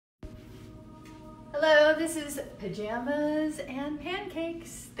Hello, this is Pajamas and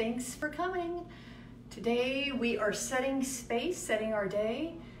Pancakes. Thanks for coming. Today we are setting space, setting our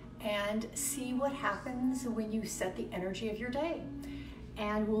day, and see what happens when you set the energy of your day.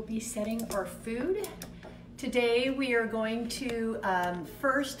 And we'll be setting our food. Today we are going to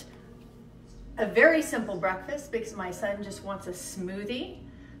first a very simple breakfast because my son just wants a smoothie.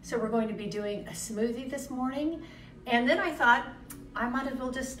 So we're going to be doing a smoothie this morning. And then I thought I might as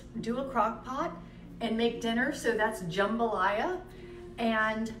well just do a crock pot and make dinner. So that's jambalaya.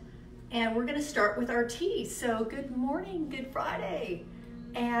 And we're gonna start with our tea. So good morning, good Friday.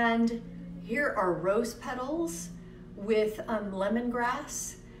 And here are rose petals with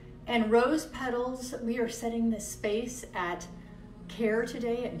lemongrass. And rose petals, we are setting this space at care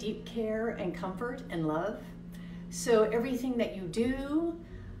today, at deep care and comfort and love. So everything that you do,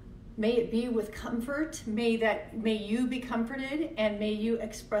 may it be with comfort, may you be comforted, and may you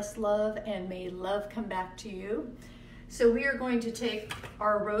express love, and may love come back to you. So we are going to take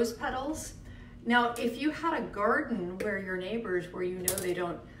our rose petals. Now, if you had a garden where your neighbors, where you know they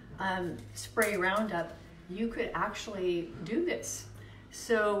don't spray Roundup, you could actually do this.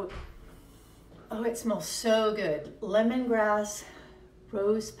 So, oh, it smells so good. Lemongrass,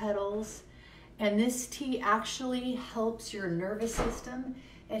 rose petals, and this tea actually helps your nervous system.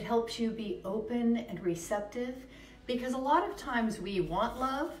 It helps you be open and receptive, because a lot of times we want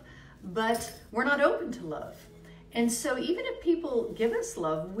love, but we're not open to love. And so even if people give us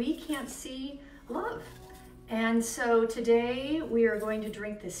love, we can't see love. And so today we are going to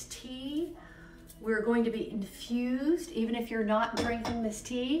drink this tea. We're going to be infused, even if you're not drinking this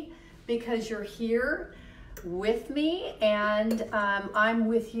tea, because you're here with me and I'm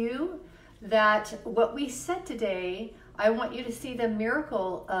with you, that what we said today, I want you to see the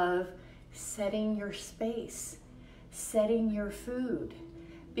miracle of setting your space, setting your food.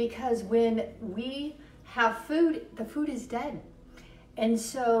 Because when we have food, the food is dead. And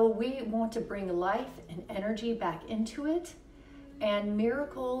so we want to bring life and energy back into it. And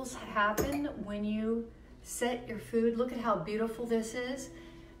miracles happen when you set your food. Look at how beautiful this is.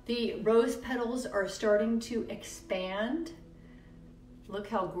 The rose petals are starting to expand. Look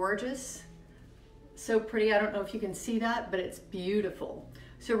how gorgeous. So pretty. I don't know if you can see that, but it's beautiful.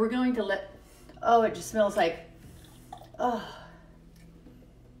 So we're going to oh, it just smells like, oh,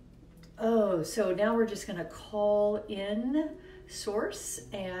 so now we're just gonna call in Source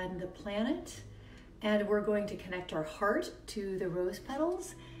and the planet, and we're going to connect our heart to the rose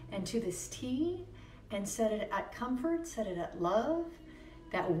petals and to this tea, and set it at comfort, set it at love,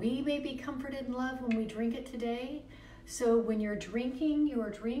 that we may be comforted in love when we drink it today. So when you're drinking your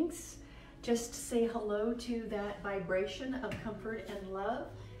drinks, just say hello to that vibration of comfort and love.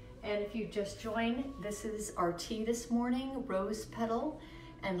 And if you just joined, this is our tea this morning, rose petal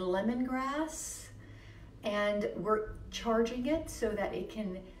and lemongrass. And we're charging it so that it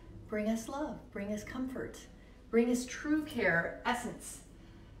can bring us love, bring us comfort, bring us true care, essence.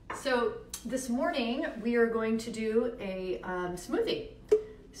 So this morning we are going to do a smoothie.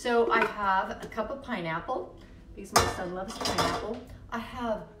 So I have a cup of pineapple, because my son loves pineapple. I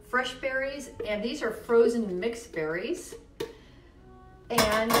have fresh berries, and these are frozen mixed berries.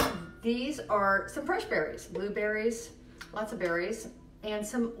 And these are some fresh berries, blueberries, lots of berries, and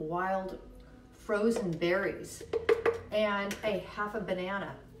some wild frozen berries, and a half a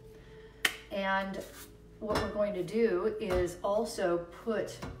banana. And what we're going to do is also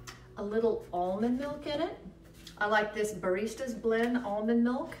put a little almond milk in it. I like this Barista's Blend almond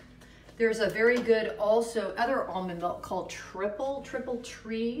milk. There's a very good also other almond milk called Triple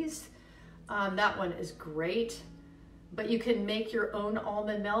Trees. That one is great, but you can make your own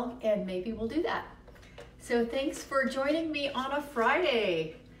almond milk, and maybe we'll do that. So thanks for joining me on a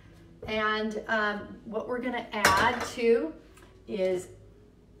Friday. And what we're gonna add to is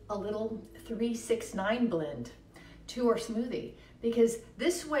a little 3-6-9 blend to our smoothie. Because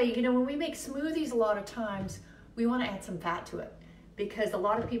this way, you know, when we make smoothies, a lot of times we wanna add some fat to it, because a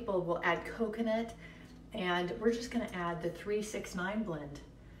lot of people will add coconut, and we're just gonna add the 3-6-9 blend,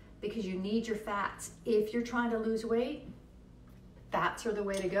 because you need your fats. If you're trying to lose weight, fats are the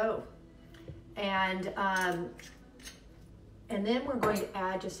way to go. And then we're going to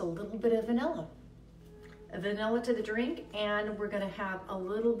add just a little bit of vanilla to the drink, and we're gonna have a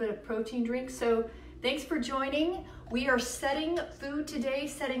little bit of protein drink. So thanks for joining. We are setting food today,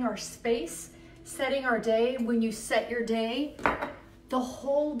 setting our space, setting our day. When you set your day, the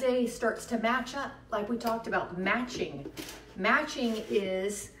whole day starts to match up, like we talked about matching. Matching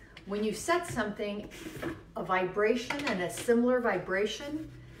is when you set something, a vibration and a similar vibration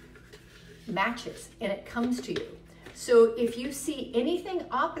matches, and it comes to you. So if you see anything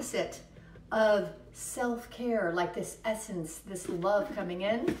opposite of self-care, like this essence, this love coming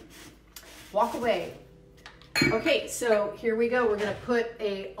in. Walk away. Okay, so here we go. We're gonna put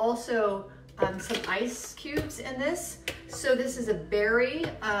also some ice cubes in this. So this is a berry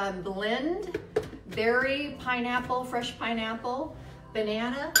blend, berry, pineapple, fresh pineapple,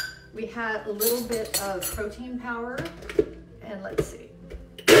 banana. We had a little bit of protein powder, and let's see.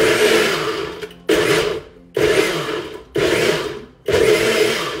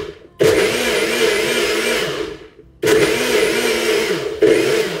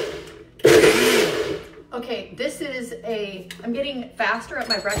 Okay, this is I'm getting faster at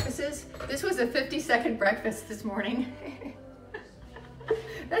my breakfasts. This was a 50-second breakfast this morning.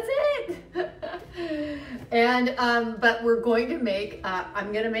 That's it. And, but we're going to make,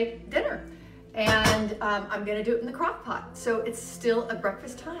 I'm gonna make dinner. And I'm gonna do it in the crock pot. So it's still a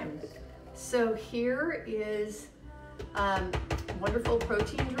breakfast time. So here is wonderful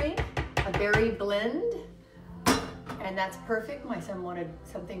protein drink, a berry blend. And that's perfect. My son wanted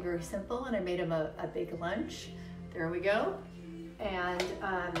something very simple and I made him a big lunch. There we go. And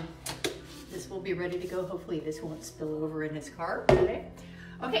this will be ready to go. Hopefully this won't spill over in his car today.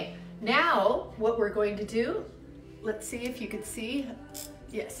 Okay, now what we're going to do, let's see if you can see.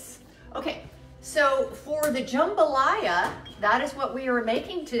 Yes. Okay, so for the jambalaya, that is what we are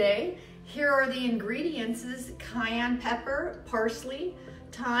making today. Here are the ingredients: cayenne pepper, parsley,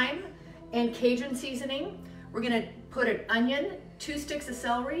 thyme, and Cajun seasoning. We're gonna put an onion, 2 sticks of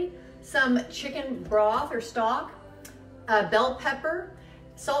celery, some chicken broth or stock, bell pepper,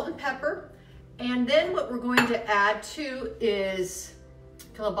 salt and pepper, and then what we're going to add to is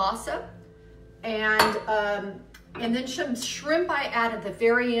kielbasa, and then some shrimp I add at the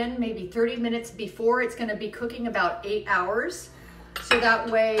very end, maybe 30 minutes before. It's gonna be cooking about 8 hours. So that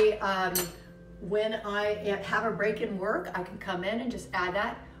way, when I have a break in work, I can come in and just add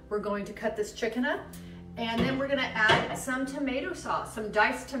that. We're going to cut this chicken up. And then we're gonna add some tomato sauce, some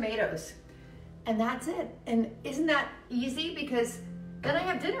diced tomatoes. And that's it. And isn't that easy? Because then I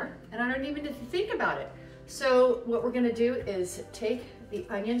have dinner and I don't even have to think about it. So what we're gonna do is take the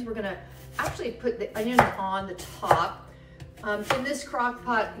onions. We're gonna actually put the onion on the top. In this crock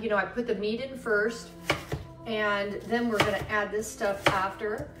pot, you know, I put the meat in first, and then we're gonna add this stuff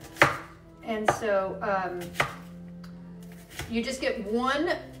after. And so you just get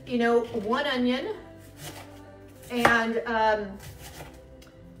one onion. And I'm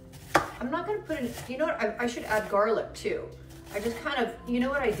not gonna put in, you know what, I should add garlic too. I just kind of, you know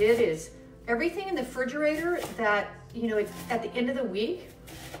what I did is, everything in the refrigerator that, you know, it's at the end of the week,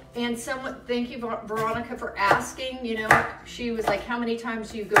 and someone, thank you Veronica for asking, you know, she was like, how many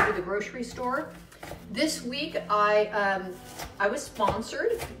times do you go to the grocery store? This week I was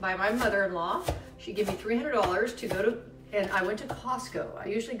sponsored by my mother-in-law. She gave me $300 to go to, and I went to Costco. I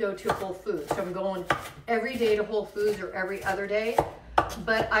usually go to Whole Foods, so I'm going every day to Whole Foods or every other day.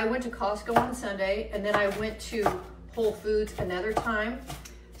 But I went to Costco on Sunday, and then I went to Whole Foods another time.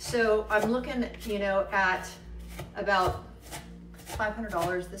 So I'm looking, you know, at about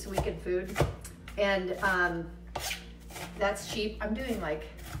 $500 this week in food, and that's cheap. I'm doing like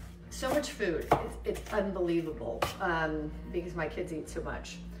so much food. It's unbelievable because my kids eat so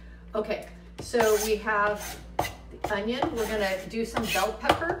much. Okay, so we have the onion. We're gonna do some bell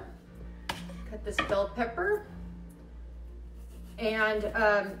pepper. Cut this bell pepper. And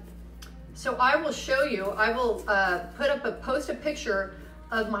so I will show you, I will post a picture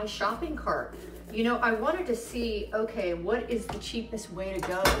of my shopping cart. You know, I wanted to see, okay, what is the cheapest way to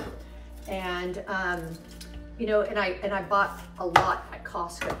go? And you know, and I bought a lot at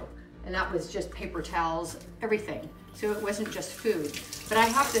Costco, and that was just paper towels, everything. So it wasn't just food. But I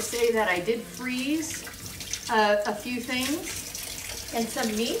have to say that I did freeze a few things and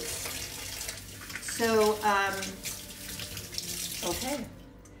some meats. So, okay.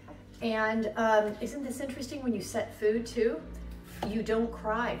 And isn't this interesting when you set food too? You don't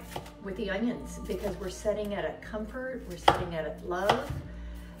cry with the onions because we're setting at a comfort, we're setting at a love,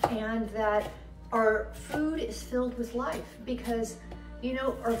 and that our food is filled with life because, you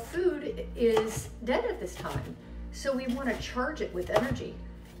know, our food is dead at this time. So we want to charge it with energy,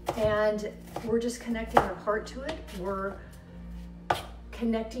 and we're just connecting our heart to it. We're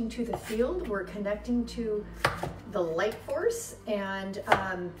connecting to the field. We're connecting to the light force, and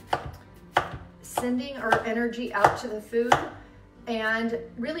sending our energy out to the food, and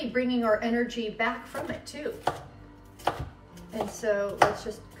really bringing our energy back from it too. And so let's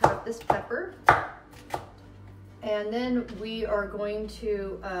just cut up this pepper. And then we are going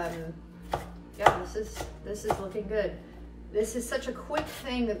to, yeah, this is looking good. This is such a quick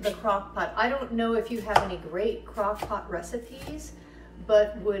thing, the crock pot. I don't know if you have any great crock pot recipes,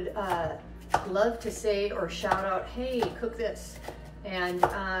 but would love to say or shout out, hey, cook this. And,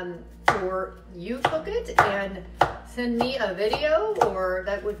 or you cook it and send me a video, or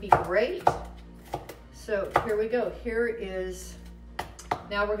that would be great. So here we go. Here is,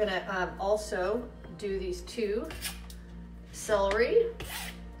 now we're gonna also do these 2 celery.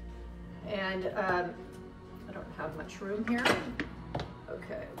 And I don't have much room here.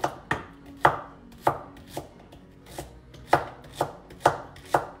 Okay.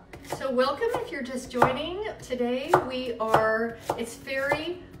 So welcome if you're just joining. Today it's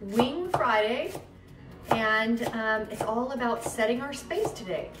Fairy Wing Friday, and it's all about setting our space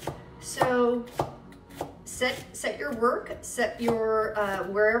today. So set your work, set your,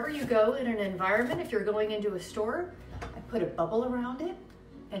 wherever you go in an environment. If you're going into a store, I put a bubble around it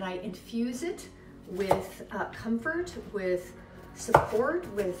and I infuse it with comfort, with support,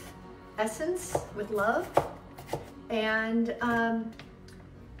 with essence, with love. And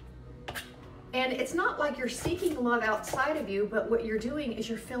it's not like you're seeking love outside of you, but what you're doing is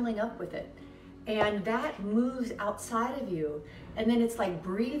you're filling up with it. And that moves outside of you. And then it's like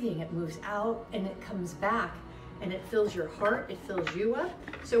breathing, it moves out and it comes back and it fills your heart, it fills you up.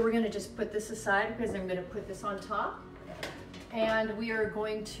 So we're gonna just put this aside because I'm gonna put this on top. And we are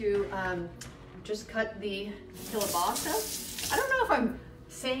going to just cut the kielbasa. I don't know if I'm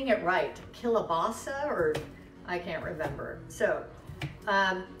saying it right, kielbasa, or I can't remember. So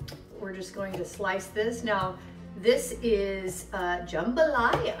we're just going to slice this. Now, this is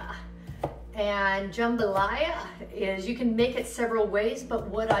jambalaya. And jambalaya is, you can make it several ways, but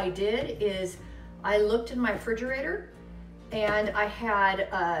what I did is I looked in my refrigerator and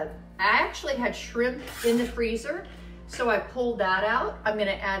I actually had shrimp in the freezer. So I pulled that out. I'm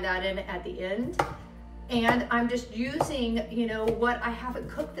gonna add that in at the end. And I'm just using, you know, what I haven't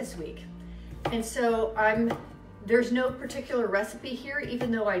cooked this week. And so there's no particular recipe here,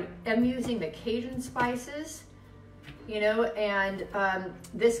 even though I am using the Cajun spices, you know, and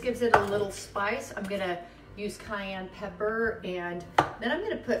this gives it a little spice. I'm gonna use cayenne pepper, and then I'm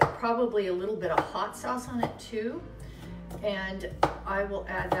gonna put probably a little bit of hot sauce on it too. And I will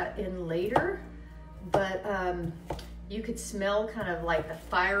add that in later. But you could smell kind of like the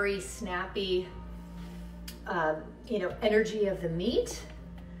fiery, snappy, you know, energy of the meat.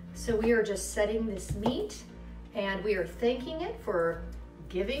 So we are just setting this meat and we are thanking it for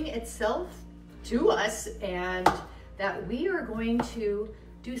giving itself to us, and that we are going to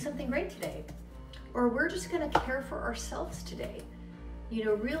do something great today. Or we're just gonna care for ourselves today. You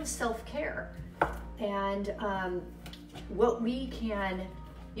know, real self-care. And what we can,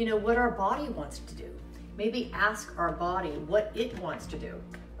 you know, what our body wants to do. Maybe ask our body what it wants to do.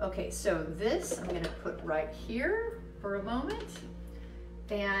 Okay, so this I'm gonna put right here for a moment.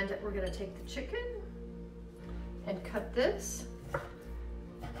 And we're gonna take the chicken and cut this.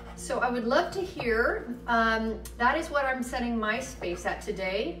 So I would love to hear, that is what I'm setting my space at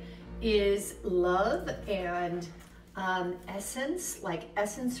today, is love and essence, like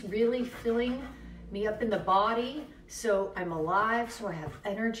essence really filling me up in the body so I'm alive, so I have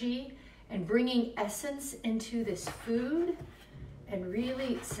energy, and bringing essence into this food and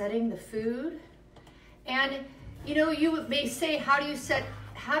really setting the food. And you know, you may say, how do you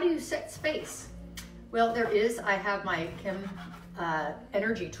set space? Well, I have my Kim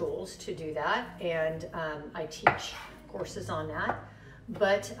energy tools to do that, and I teach courses on that.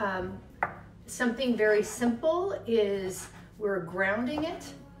 But something very simple is we're grounding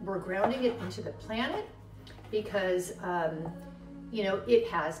it into the planet, because you know, it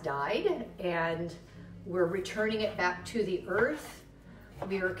has died and we're returning it back to the earth.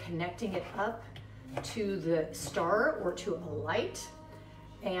 We are connecting it up to the star or to a light,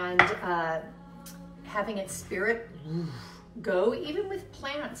 and having its spirit go. Even with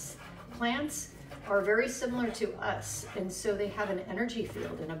plants, plants are very similar to us, and so they have an energy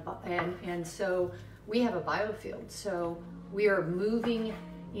field and so we have a biofield. So we are moving,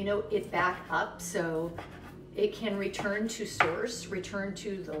 you know, it back up so it can return to source, return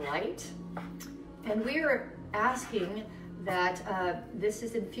to the light. And we are asking that this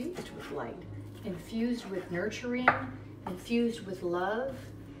is infused with light, infused with nurturing, infused with love.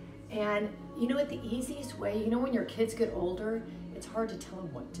 And you know what, the easiest way, you know, when your kids get older, it's hard to tell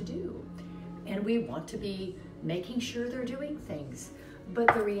them what to do. And we want to be making sure they're doing things.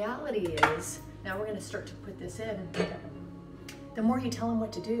 But the reality is, now we're gonna start to put this in, the more you tell them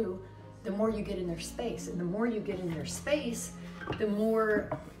what to do, the more you get in their space. And the more you get in their space, the more,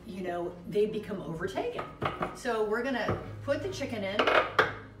 you know, they become overtaken. So we're gonna put the chicken in.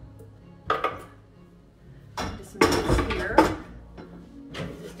 Just move this here.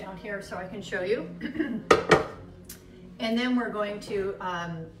 Put this down here so I can show you. And then we're going to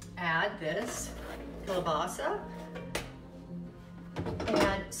add this kielbasa.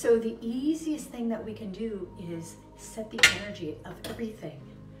 And so the easiest thing that we can do is set the energy of everything.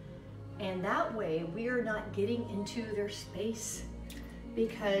 And that way we are not getting into their space,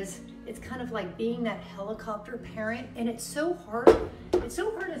 because it's kind of like being that helicopter parent, and it's so hard. It's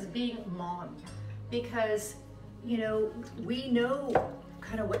so hard as being mom, because, you know, we know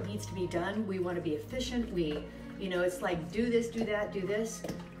kind of what needs to be done. We want to be efficient. You know, it's like do this, do that, do this.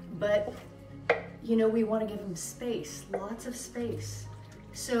 But, you know, we want to give them space, lots of space.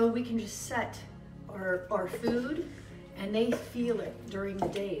 So we can just set our food and they feel it during the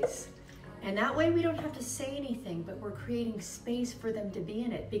days. And that way we don't have to say anything, but we're creating space for them to be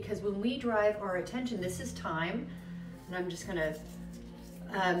in it. Because when we drive our attention, this is time, and I'm just gonna,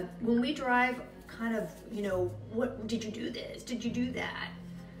 when we drive kind of, you know, what, did you do this? Did you do that?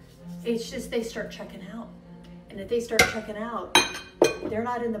 It's just they start checking out. And if they start checking out, they're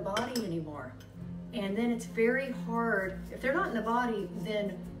not in the body anymore. And then it's very hard, if they're not in the body,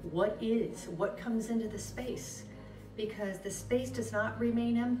 then what is? What comes into the space? Because the space does not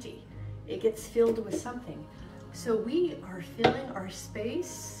remain empty. It gets filled with something. So we are filling our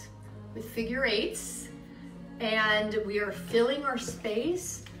space with figure eights, and we are filling our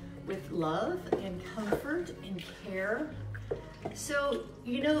space with love and comfort and care. So,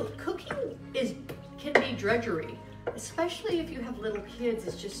 you know, cooking can be drudgery, especially if you have little kids.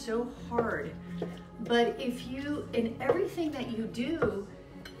 It's just so hard. But if you, in everything that you do,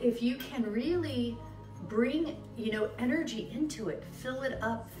 if you can really bring, you know, energy into it, fill it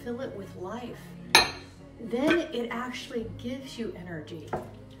up, fill it with life, then it actually gives you energy.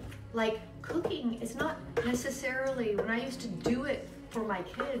 Like cooking is not necessarily, when I used to do it for my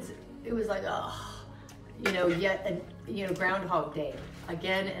kids, it was like, oh, you know, Groundhog Day,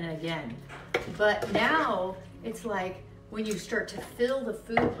 again and again. But now it's like when you start to fill the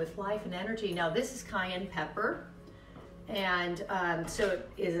food with life and energy. Now this is cayenne pepper. And so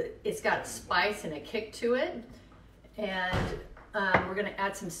it's got spice and a kick to it. And we're gonna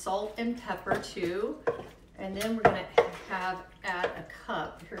add some salt and pepper too. And then we're gonna add a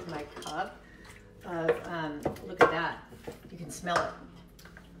cup, here's my cup of, look at that, you can smell it.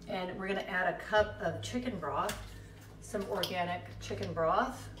 And we're gonna add a cup of chicken broth, some organic chicken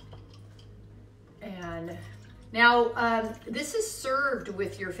broth. And now this is served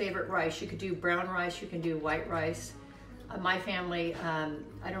with your favorite rice. You could do brown rice, you can do white rice. My family,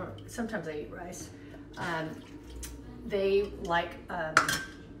 sometimes I eat rice. They like,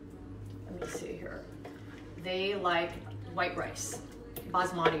 let me see here. They like white rice,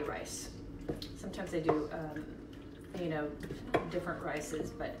 basmati rice. Sometimes they do, you know, different rices,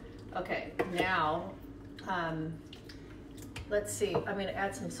 but okay, now, let's see. I'm gonna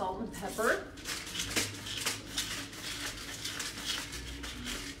add some salt and pepper.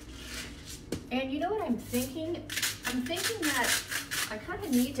 And you know what I'm thinking? I'm thinking that I kind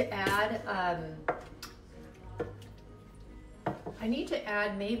of need to add,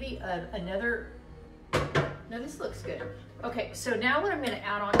 maybe another, no, this looks good. Okay, so now what I'm gonna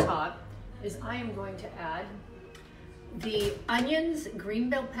add on top is I am going to add the onions, green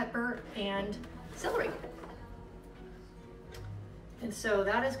bell pepper, and celery. And so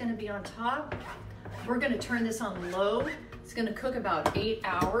that is gonna be on top. We're gonna turn this on low. It's gonna cook about 8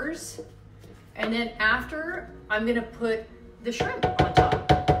 hours. And then after, I'm gonna put the shrimp on top.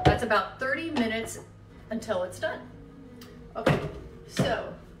 That's about 30 minutes until it's done. Okay,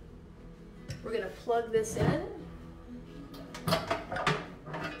 so we're gonna plug this in.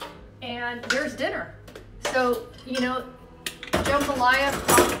 And there's dinner. So, you know, jambalaya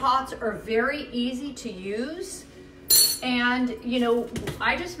crock pots are very easy to use. And, you know,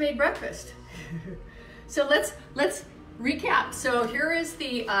 I just made breakfast. So let's recap. So here is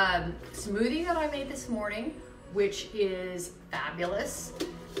the smoothie that I made this morning, which is fabulous.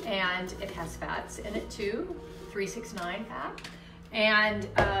 And it has fats in it too, 369 fat. And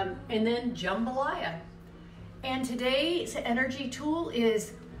then jambalaya. And today's energy tool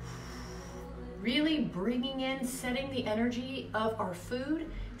is really bringing in, setting the energy of our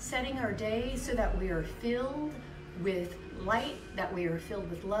food, setting our day so that we are filled with light, that we are filled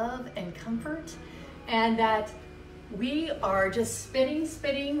with love and comfort, and that we are just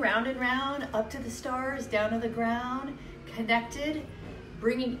spinning round and round, up to the stars, down to the ground, connected,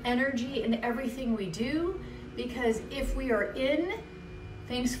 bringing energy in everything we do. Because if we are in,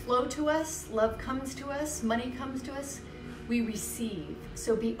 things flow to us, love comes to us, money comes to us, we receive.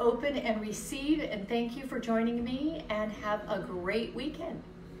 So be open and receive, and thank you for joining me, and have a great weekend.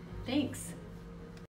 Thanks.